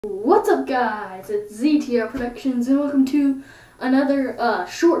What's up, guys? It's ZTR Productions and welcome to another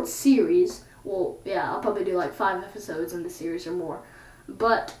short series. Well, yeah, I'll probably do like 5 episodes in the series or more.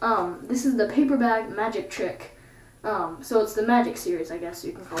 But this is the paper bag magic trick. So it's the magic series, I guess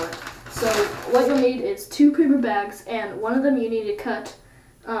you can call it. So what you'll need is 2 paper bags, and one of them you need to cut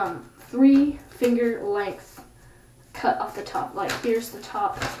 3 finger length cut off the top. Like here's the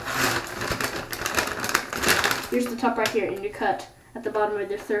top. Here's the top right here, and you cut at the bottom of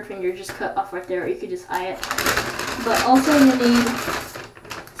your 3rd finger, just cut off right there, or you could just eye it. But also you need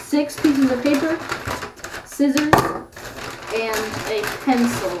 6 pieces of paper, scissors, and a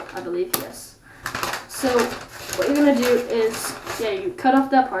pencil, I believe, yes. So what you're gonna do is, you cut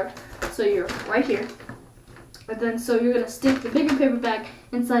off that part, so you're right here. And then so you're gonna stick the bigger paper bag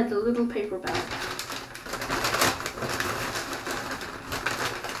inside the little paper bag.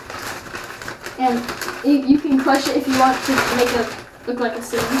 And you can crush it if you want to make it look like a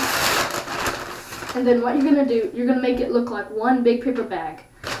scene. And then what you're going to do, you're going to make it look like one big paper bag.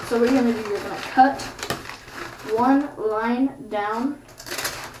 So what you're going to do, you're going to cut one line down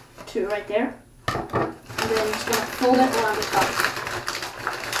to right there. And then you're just going to fold it around the top.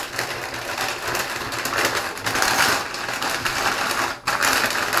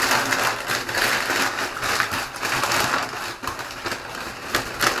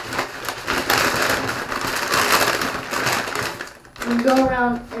 You go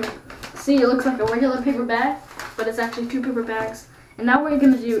around and see, it looks like a regular paper bag, but it's actually 2 paper bags. And now what you're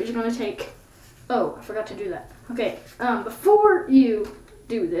going to do is you're going to take, oh, I forgot to do that. Okay, before you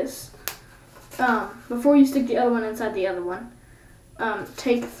do this, before you stick the other one inside the other one,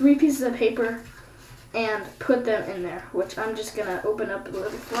 take 3 pieces of paper and put them in there, which I'm just going to open up a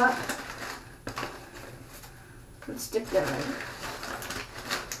little flap and stick them in.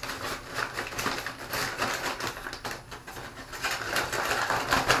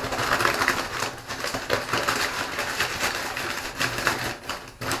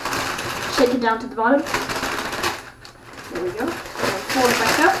 Shake it down to the bottom. There we go. And then fold it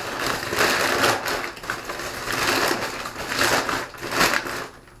back up.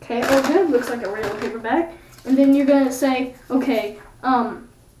 Okay, all good. Looks like a regular paper bag. And then you're gonna say, okay,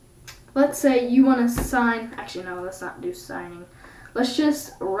 let's say you want to sign. Actually, no, let's not do signing. Let's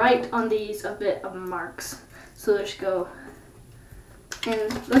just write on these a bit of marks. So let's go.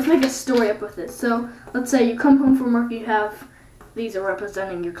 And let's make a story up with this. So let's say you come home from work, you have. These are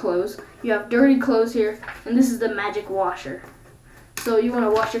representing your clothes. You have dirty clothes here, and this is the magic washer. So you want to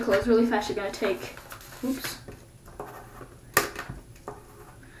wash your clothes really fast. You're going to take, oops.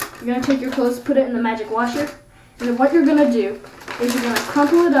 You're going to take your clothes, put it in the magic washer, and then what you're going to do is you're going to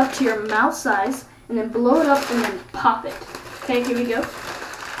crumple it up to your mouth size, and then blow it up, and then pop it. Okay, here we go.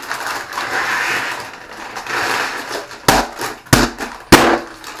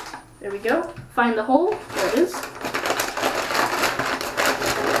 There we go. Find the hole. There it is.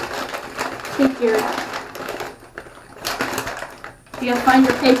 You gotta find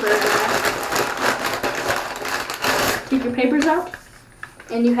your paper. Keep your papers out,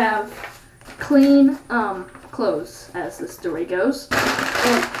 and you have clean clothes, as the story goes.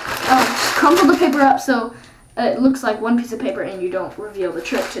 And just crumple the paper up so it looks like one piece of paper, and you don't reveal the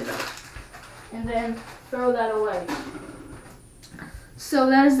trick to them. And then throw that away. So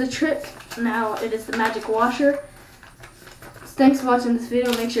that is the trick. Now it is the magic washer. Thanks for watching this video.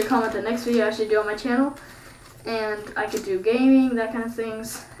 Make sure to comment the next video I should do on my channel. And I could do gaming, that kind of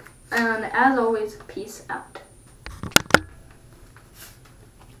things. And as always, peace out.